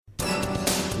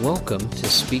Welcome to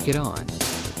Speak It On.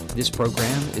 This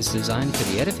program is designed for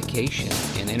the edification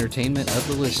and entertainment of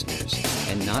the listeners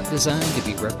and not designed to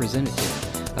be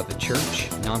representative of a church,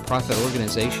 nonprofit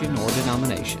organization, or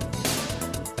denomination.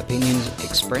 Opinions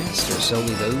expressed are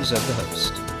solely those of the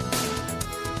host.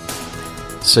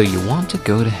 So you want to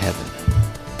go to heaven?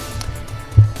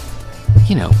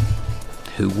 You know,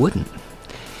 who wouldn't?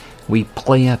 We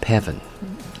play up heaven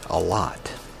a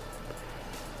lot.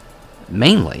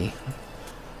 Mainly,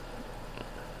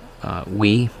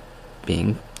 we,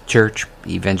 being church,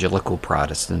 evangelical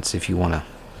Protestants, if you want to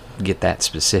get that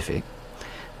specific,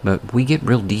 but we get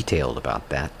real detailed about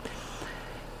that.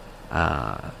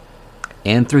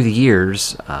 And through the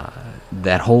years,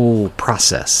 that whole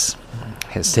process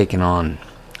has taken on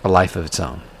a life of its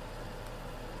own.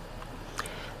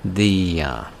 The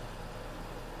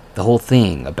whole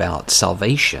thing about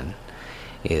salvation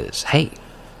is, hey,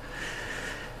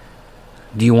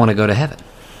 do you want to go to heaven?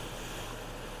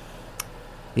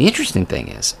 The interesting thing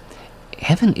is,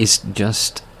 heaven is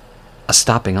just a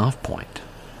stopping off point.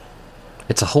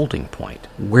 It's a holding point.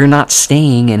 We're not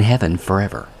staying in heaven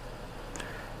forever.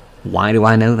 Why do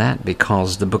I know that?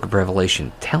 Because the book of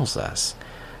Revelation tells us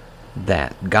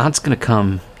that God's going to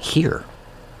come here,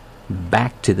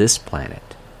 back to this planet,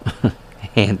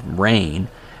 and reign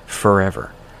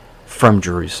forever from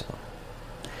Jerusalem.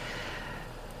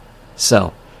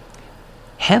 So,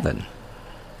 heaven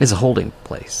is a holding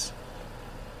place.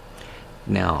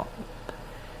 Now,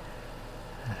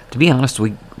 to be honest,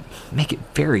 we make it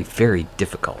very, very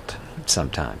difficult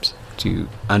sometimes to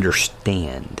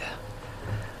understand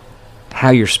how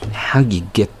you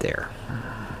get there.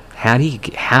 How do you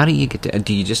get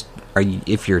to?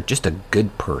 If you're just a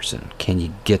good person, can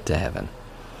you get to heaven?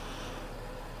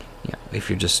 You know, if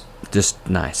you're just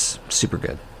nice, super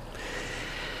good.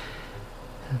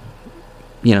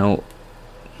 You know,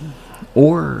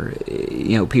 or,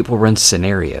 you know, people run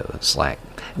scenarios like,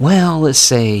 well, let's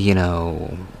say, you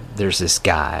know, there's this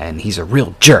guy and he's a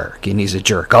real jerk and he's a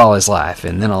jerk all his life,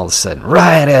 and then all of a sudden,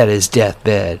 right at his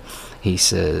deathbed, he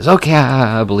says, okay,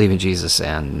 I believe in Jesus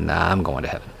and I'm going to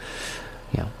heaven.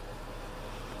 You know,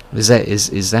 is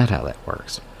that how that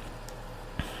works?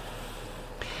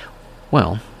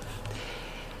 Well,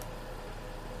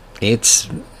 it's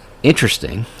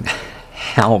interesting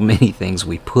how many things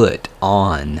we put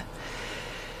on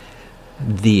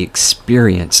the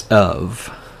experience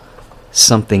of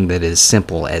something that is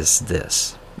simple as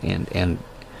this, and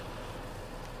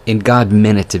God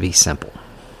meant it to be simple,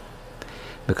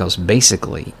 because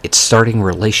basically it's starting a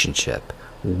relationship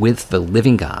with the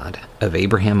living God of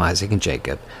Abraham, Isaac, and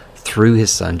Jacob through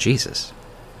his son Jesus.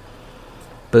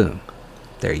 Boom,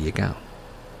 there you go.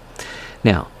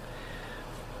 Now,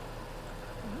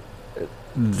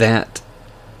 that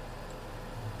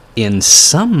in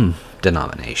some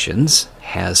denominations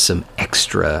has some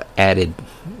extra added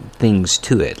things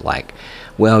to it, like,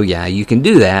 well, yeah, you can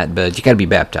do that, but you got to be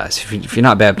baptized. If you're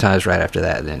not baptized right after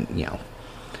that, then, you know,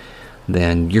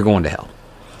 then you're going to hell.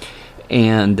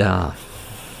 And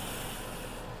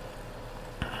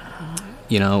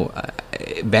you know,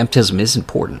 baptism is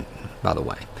important, by the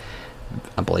way.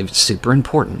 I believe it's super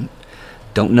important.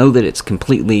 Don't know that it's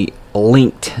completely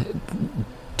linked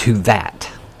to that,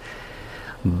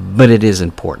 but it is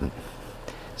important.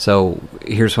 So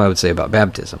here's what I would say about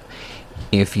baptism.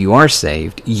 If you are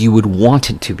saved, you would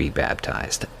want it to be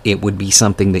baptized. It would be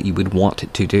something that you would want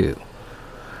it to do.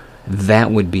 That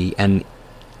would be an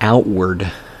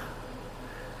outward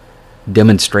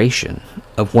demonstration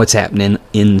of what's happening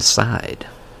inside.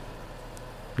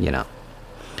 You know.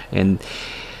 And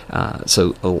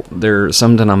so there,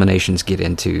 some denominations get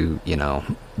into, you know,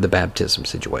 the baptism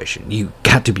situation. You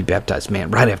got to be baptized,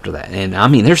 man, right after that. And I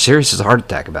mean, they're serious as a heart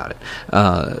attack about it.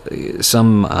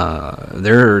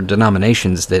 There are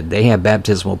denominations that they have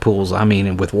baptismal pools, I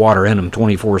mean, with water in them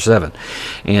 24/7.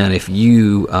 And if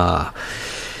you,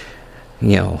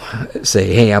 you know,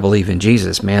 say, hey, I believe in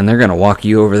Jesus, man, they're going to walk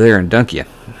you over there and dunk you.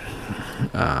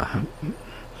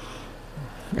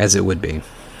 As it would be.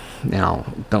 Now,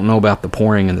 don't know about the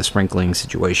pouring and the sprinkling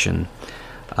situation,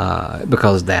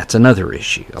 because that's another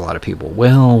issue. A lot of people,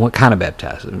 well, what kind of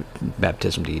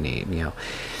baptism do you need? You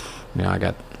know, I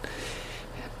got,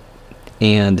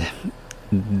 and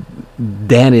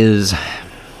that is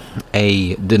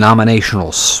a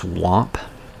denominational swamp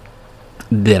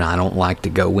that I don't like to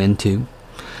go into,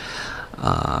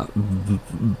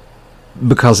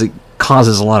 because it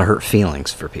causes a lot of hurt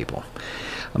feelings for people.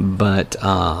 But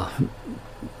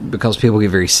because people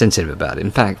get very sensitive about it. In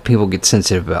fact, people get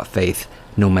sensitive about faith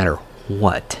no matter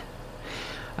what.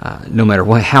 No matter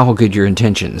how good your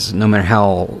intentions, no matter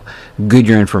how good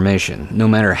your information, no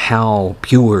matter how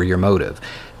pure your motive,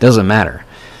 doesn't matter.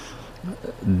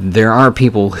 There are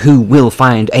people who will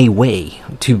find a way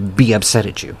to be upset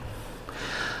at you.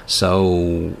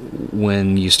 So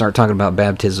when you start talking about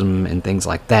baptism and things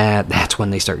like that, that's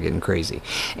when they start getting crazy.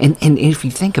 And if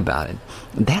you think about it,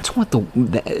 that's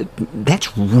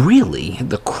really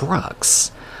the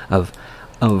crux of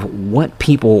what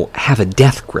people have a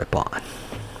death grip on.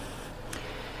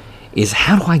 Is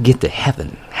how do I get to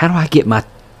heaven? How do I get my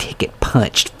ticket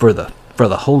punched for the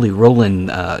holy rolling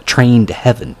train to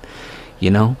heaven?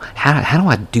 How do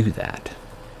I do that?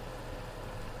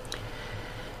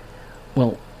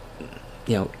 Well,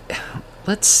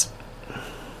 let's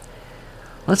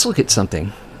look at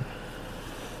something.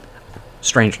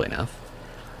 Strangely enough,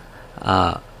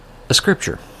 a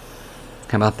scripture.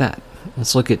 How about that?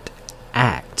 Let's look at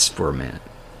Acts for a minute.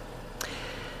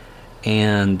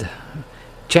 And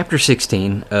chapter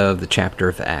 16 of the chapter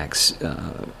of Acts,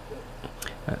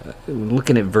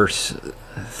 looking at verse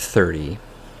 30,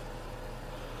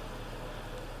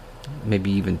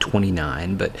 maybe even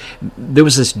 29, but there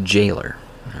was this jailer,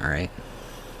 all right?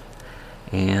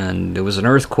 And there was an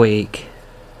earthquake,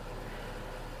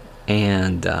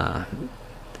 and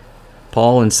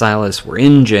Paul and Silas were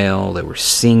in jail. They were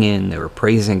singing, they were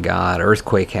praising God.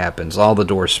 Earthquake happens, all the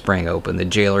doors sprang open. The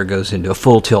jailer goes into a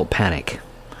full-tilt panic.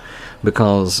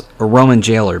 Because a Roman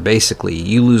jailer, basically,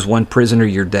 you lose one prisoner,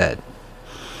 you're dead.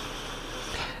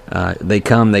 They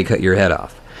come, they cut your head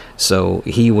off. So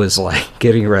he was like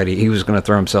getting ready. He was going to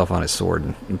throw himself on his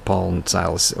sword. And Paul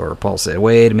said,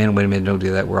 wait a minute, don't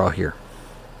do that. We're all here.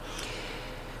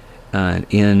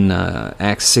 In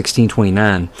Acts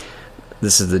 16:29,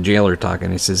 this is the jailer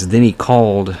talking. It says, then he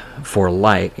called for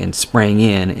light and sprang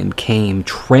in and came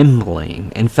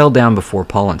trembling and fell down before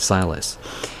Paul and Silas.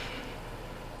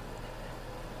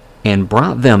 And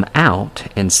brought them out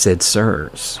and said,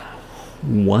 sirs,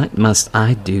 what must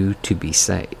I do to be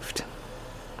saved?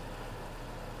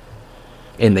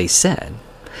 And they said,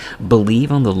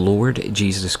 believe on the Lord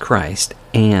Jesus Christ,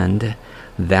 and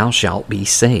thou shalt be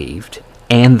saved,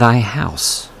 and thy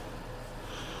house.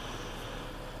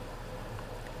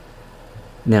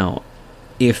 Now,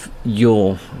 this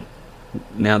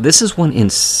is one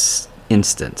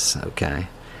instance, okay,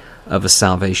 of a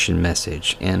salvation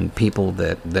message, and people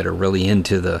that are really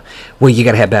into you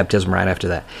got to have baptism right after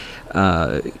that,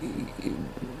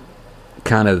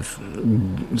 kind of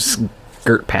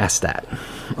skirt past that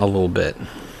a little bit,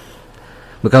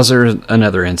 because there's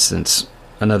another instance,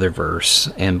 another verse,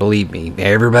 and believe me,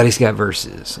 everybody's got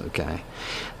verses, okay,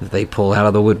 that they pull out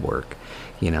of the woodwork,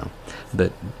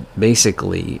 but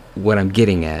basically what I'm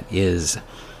getting at is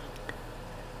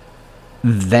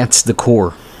that's the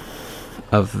core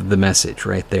of the message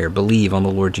right there. Believe on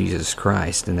the Lord Jesus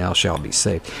Christ, and thou shalt be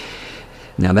saved.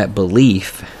 Now that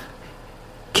belief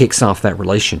kicks off that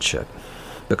relationship,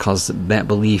 because that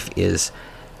belief is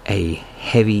a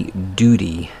heavy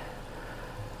duty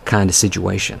kind of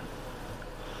situation.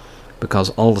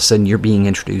 Because all of a sudden you're being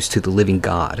introduced to the living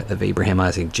God of Abraham,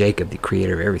 Isaac, Jacob, the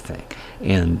creator of everything.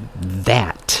 And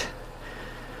that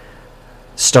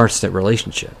starts that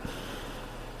relationship.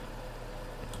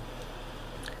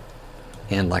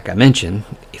 And like I mentioned,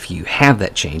 if you have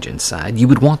that change inside, you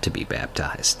would want to be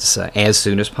baptized as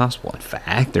soon as possible. In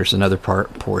fact, there's another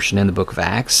portion in the book of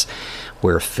Acts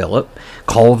where Philip,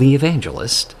 called the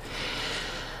evangelist,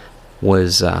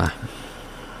 was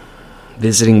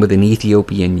visiting with an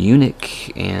Ethiopian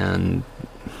eunuch, and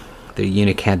the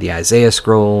eunuch had the Isaiah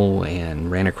scroll and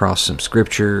ran across some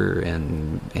scripture,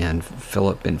 and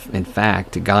Philip, in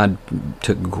fact, God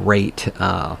took great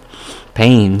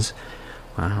pains.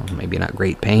 Well, maybe not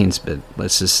great pains, but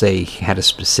let's just say he had a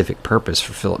specific purpose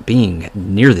for Philip being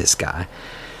near this guy.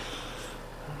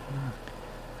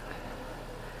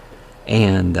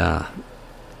 And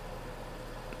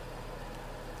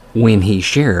when he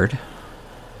shared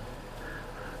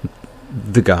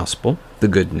the gospel, the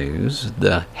good news,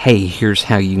 hey, here's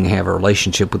how you can have a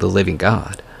relationship with the living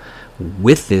God,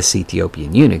 with this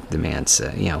Ethiopian eunuch, the man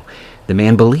said, the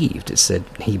man believed. It said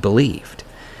he believed.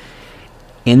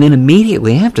 And then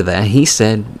immediately after that, he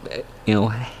said,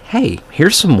 hey,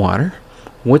 here's some water.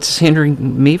 What's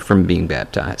hindering me from being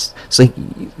baptized? So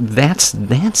that's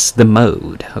the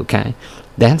mode, okay?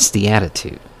 That's the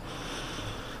attitude.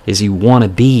 Is you want to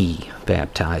be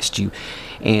baptized.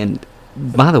 And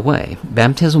by the way,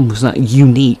 baptism was not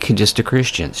unique just to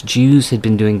Christians. Jews had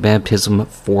been doing baptism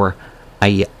for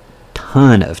a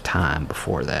ton of time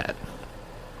before that.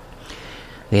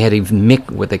 They had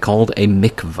what they called a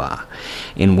mikvah.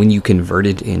 And when you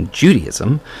converted in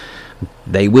Judaism,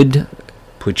 they would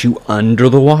put you under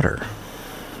the water.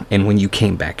 And when you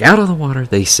came back out of the water,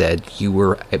 they said you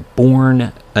were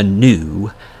born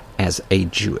anew as a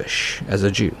Jew, as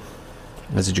a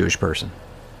Jewish person.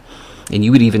 And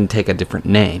you would even take a different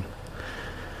name.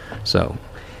 So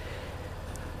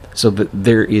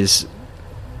there is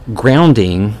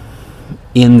grounding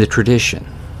in the tradition,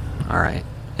 all right?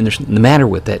 And there's no matter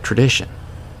with that tradition.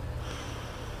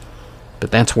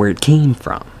 But that's where it came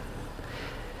from.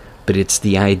 But it's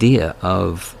the idea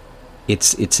of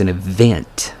it's an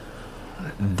event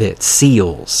that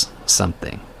seals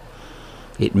something.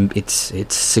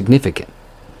 It's significant.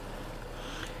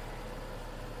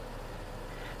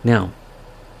 Now,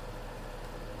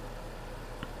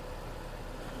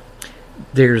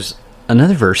 there's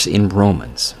another verse in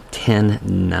Romans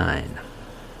 10:9.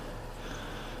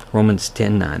 Romans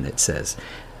 10:9 that says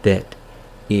that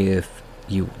if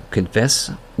you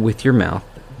confess with your mouth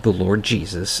the Lord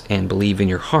Jesus and believe in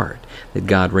your heart that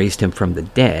God raised him from the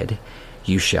dead,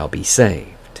 you shall be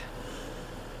saved.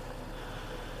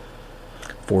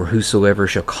 For whosoever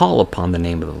shall call upon the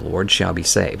name of the Lord shall be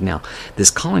saved. Now,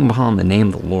 this calling upon the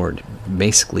name of the Lord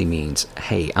basically means,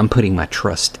 hey, I'm putting my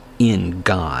trust in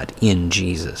God, in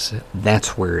Jesus.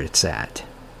 That's where it's at.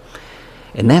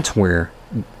 And that's where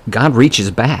God reaches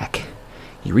back.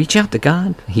 You reach out to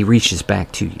God, he reaches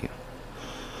back to you.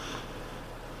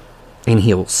 And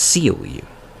he'll seal you.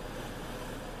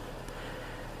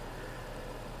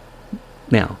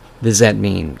 Now, does that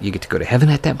mean you get to go to heaven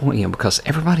at that point? You know, because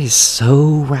everybody's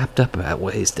so wrapped up about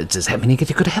does that mean you get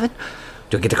to go to heaven?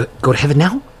 Do I get to go to heaven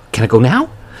now? Can I go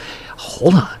now?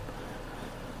 Hold on.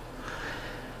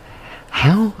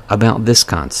 How about this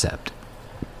concept?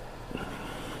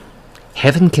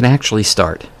 Heaven can actually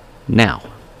start now.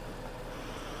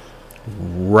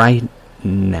 Right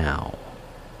now.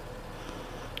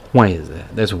 Why is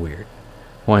that? That's weird.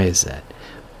 Why is that?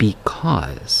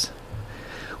 Because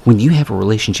when you have a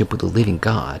relationship with the living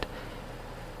God,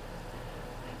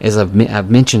 as I've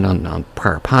mentioned on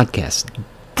prior podcasts,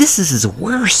 this is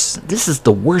worse. This is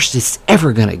the worst it's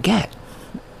ever going to get.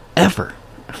 Ever.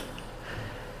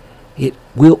 It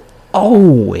will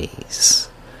always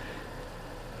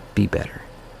be better.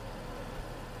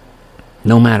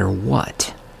 No matter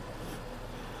what.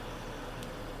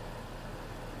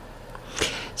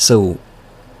 So,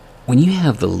 when you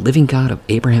have the living God of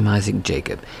Abraham, Isaac,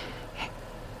 Jacob,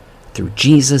 through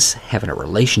Jesus having a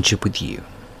relationship with you,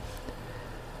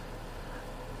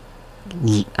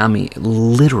 I mean,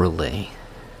 literally,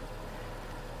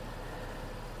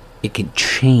 it can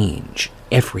change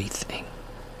everything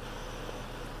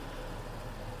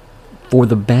for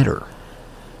the better.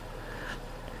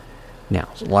 Now,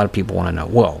 a lot of people want to know,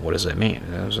 well, what does that mean?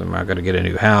 Am I going to get a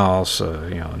new house, a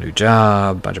new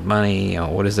job, a bunch of money?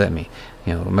 What does that mean?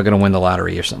 Am I going to win the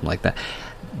lottery or something like that?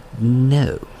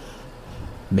 No.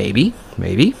 Maybe.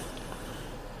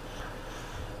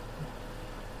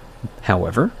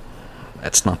 However,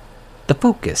 that's not the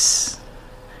focus.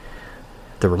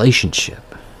 The relationship.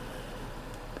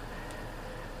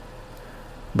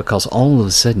 Because all of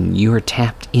a sudden you are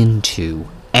tapped into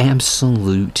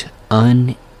absolute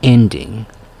unending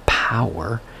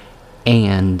power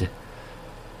and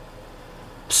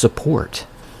support.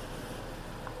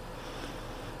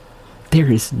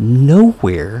 There is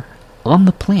nowhere on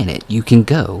the planet you can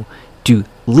go to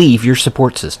leave your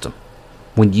support system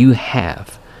when you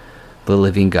have the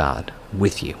living God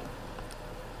with you.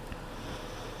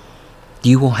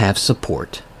 You will have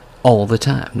support all the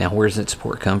time. Now, where does that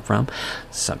support come from?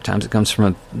 Sometimes it comes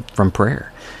from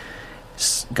prayer.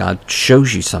 God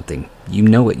shows you something. You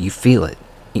know it. You feel it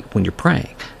when you're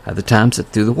praying. Other times it's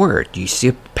through the Word. You see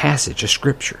a passage, a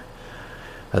scripture.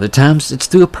 Other times it's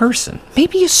through a person.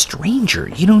 Maybe a stranger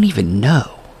you don't even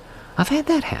know. I've had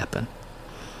that happen.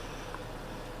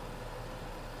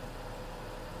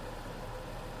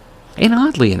 And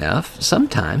oddly enough,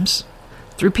 sometimes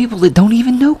through people that don't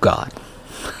even know God.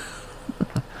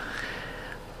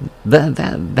 That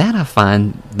I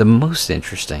find the most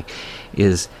interesting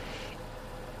is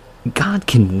God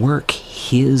can work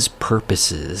His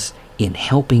purposes in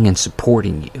helping and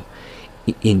supporting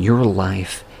you in your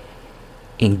life,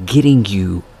 in getting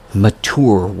you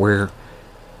mature, where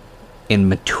and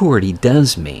maturity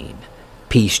does mean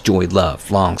peace, joy, love,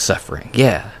 long suffering.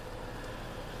 Yeah.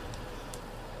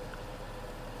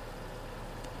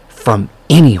 From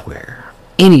anywhere,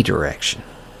 any direction.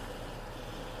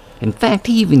 In fact,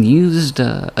 he even used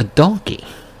a donkey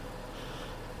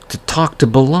to talk to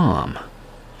Balaam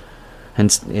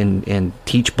and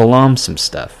teach Balaam some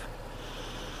stuff.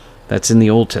 That's in the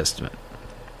Old Testament.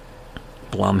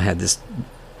 Balaam had this,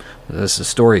 as the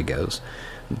story goes,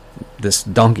 this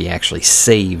donkey actually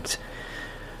saved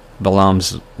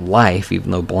Balaam's life,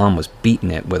 even though Balaam was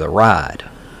beating it with a rod.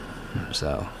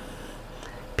 So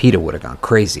PETA would have gone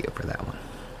crazy over that one.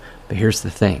 But here's the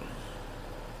thing.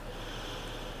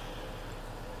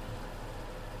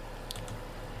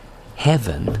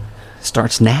 Heaven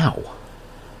starts now.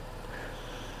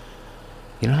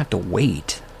 You don't have to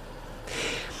wait.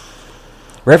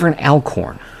 Reverend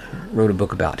Alcorn wrote a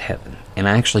book about heaven, and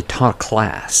I actually taught a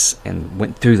class and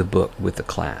went through the book with the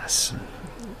class.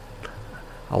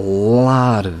 A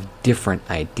lot of different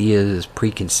ideas,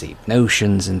 preconceived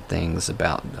notions and things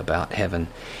about heaven.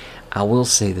 I will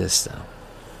say this, though.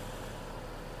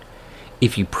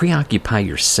 If you preoccupy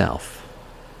yourself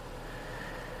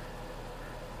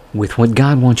with what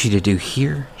God wants you to do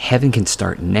here, heaven can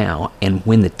start now, and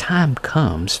when the time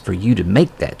comes for you to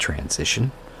make that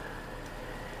transition,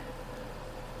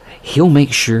 He'll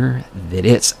make sure that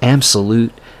it's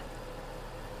absolute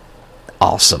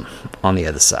awesome on the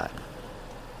other side.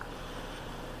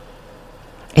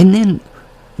 And then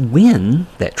when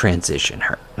that transition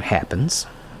happens,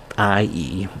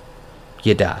 i.e.,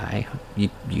 you die,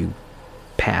 you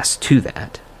pass to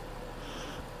that,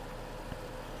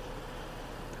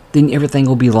 then everything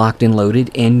will be locked and loaded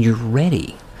and you're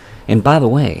ready. And by the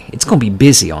way, it's going to be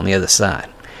busy on the other side.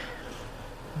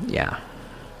 Yeah.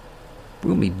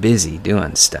 We'll be busy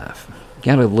doing stuff. You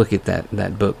got to look at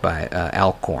that book by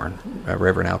Alcorn,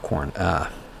 Reverend Alcorn. I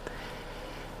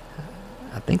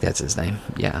think that's his name.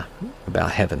 Yeah,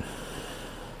 about heaven.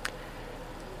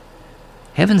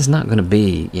 Heaven's not going to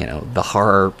be, the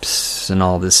harps and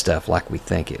all this stuff like we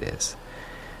think it is.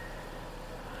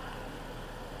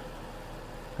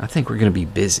 I think we're going to be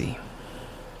busy.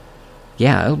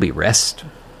 Yeah, it'll be rest.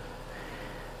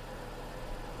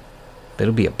 But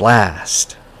it'll be a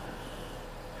blast.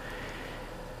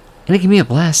 And it can be a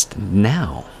blast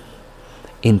now,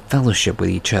 in fellowship with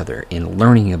each other, in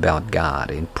learning about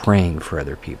God, in praying for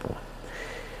other people.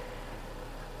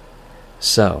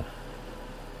 So,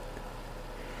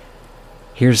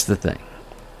 here's the thing,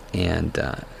 and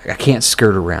I can't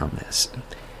skirt around this.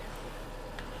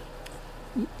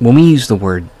 When we use the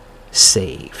word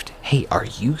saved, hey, are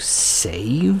you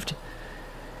saved?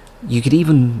 You could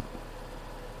even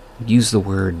use the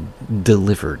word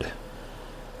delivered.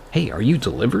 Hey, are you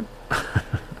delivered?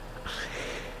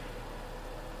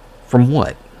 From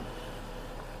what?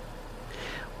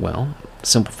 Well,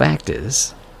 simple fact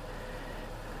is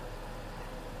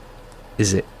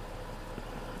that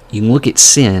you can look at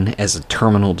sin as a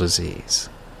terminal disease.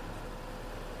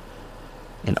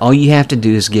 And all you have to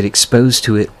do is get exposed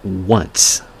to it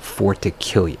once for it to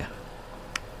kill you.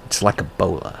 It's like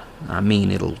Ebola. I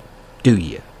mean, it'll do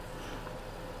you.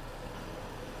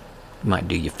 Might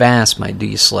do you fast, might do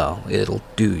you slow. It'll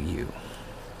do you.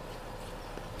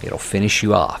 It'll finish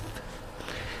you off.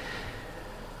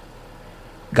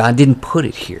 God didn't put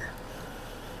it here.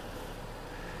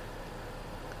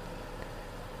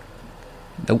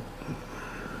 Nope.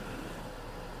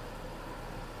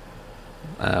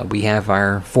 We have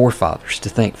our forefathers to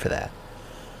thank for that.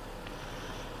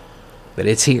 But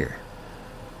it's here.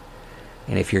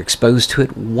 And if you're exposed to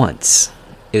it once,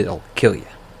 it'll kill you.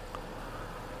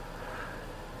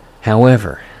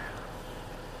 However,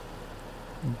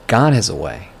 God has a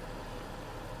way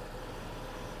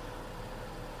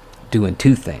doing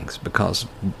two things, because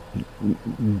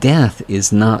death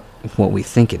is not what we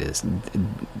think it is.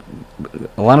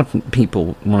 A lot of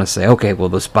people want to say, okay, well,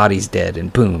 this body's dead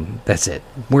and boom, that's it.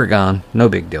 We're gone. No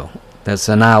big deal. That's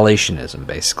annihilationism,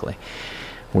 basically.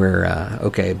 Where,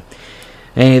 okay,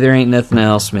 hey, there ain't nothing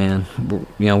else, man.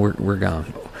 We're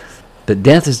gone. But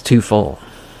death is twofold.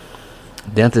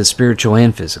 Death is spiritual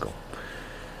and physical.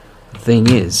 The thing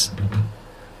is,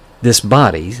 this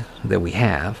body that we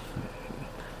have,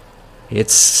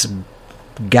 it's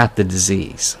got the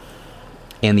disease.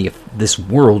 And this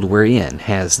world we're in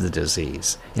has the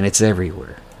disease. And it's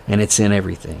everywhere. And it's in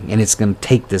everything. And it's going to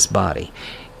take this body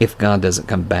if God doesn't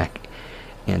come back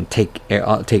and take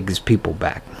his people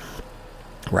back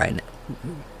right now.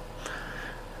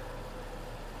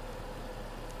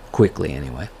 Quickly,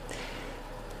 anyway.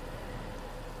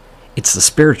 It's the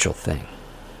spiritual thing.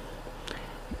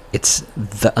 It's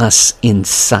the us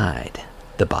inside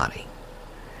the body.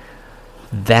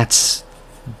 That's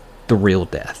the real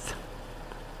death.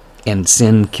 And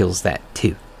sin kills that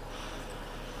too.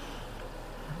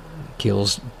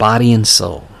 Kills body and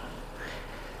soul.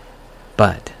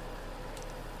 But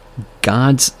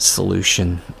God's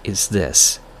solution is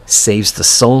this. Saves the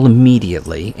soul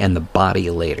immediately and the body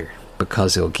later,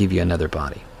 because He'll give you another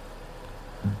body.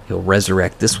 He'll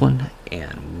resurrect this one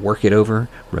and work it over,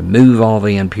 remove all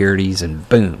the impurities, and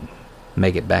boom,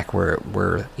 make it back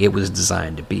where it was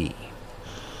designed to be.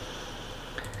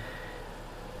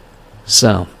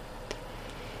 So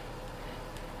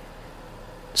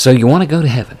you want to go to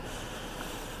heaven.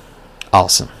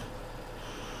 Awesome.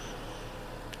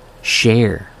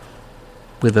 Share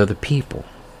with other people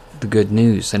the good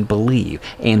news and believe.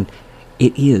 And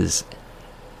it is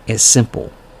as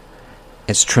simple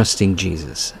as trusting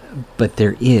Jesus. But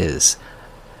there is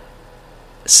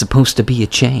supposed to be a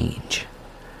change.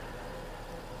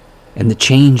 And the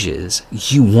change is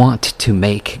you want to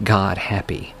make God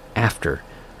happy after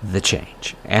the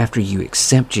change. After you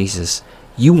accept Jesus,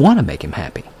 you want to make him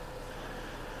happy.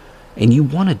 And you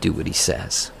want to do what he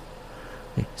says.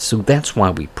 So that's why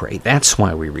we pray. That's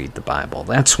why we read the Bible.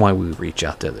 That's why we reach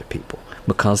out to other people.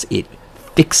 Because it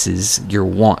fixes your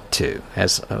want to,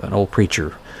 as an old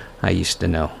preacher I used to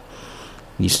know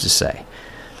used to say.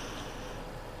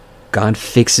 God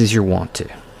fixes your want to.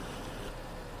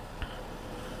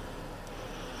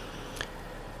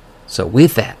 So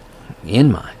with that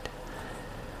in mind,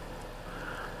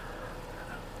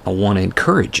 I want to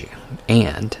encourage you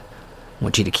and I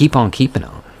want you to keep on keeping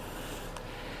on.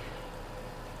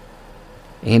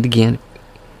 And again,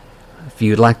 if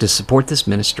you would like to support this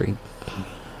ministry,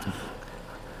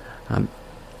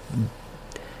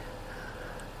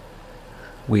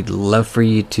 we'd love for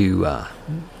you to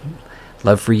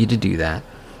do that,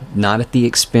 not at the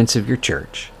expense of your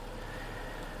church.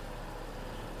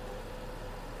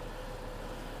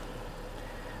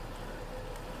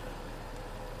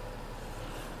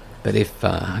 But if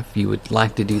you would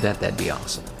like to do that, that'd be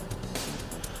awesome.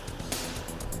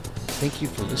 Thank you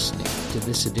for listening to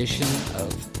this edition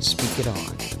of Speak It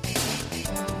On.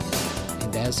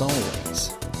 And as always,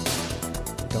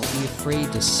 don't be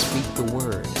afraid to speak the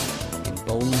word in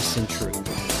boldness and truth.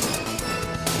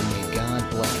 And may God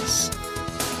bless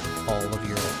all of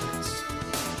your efforts.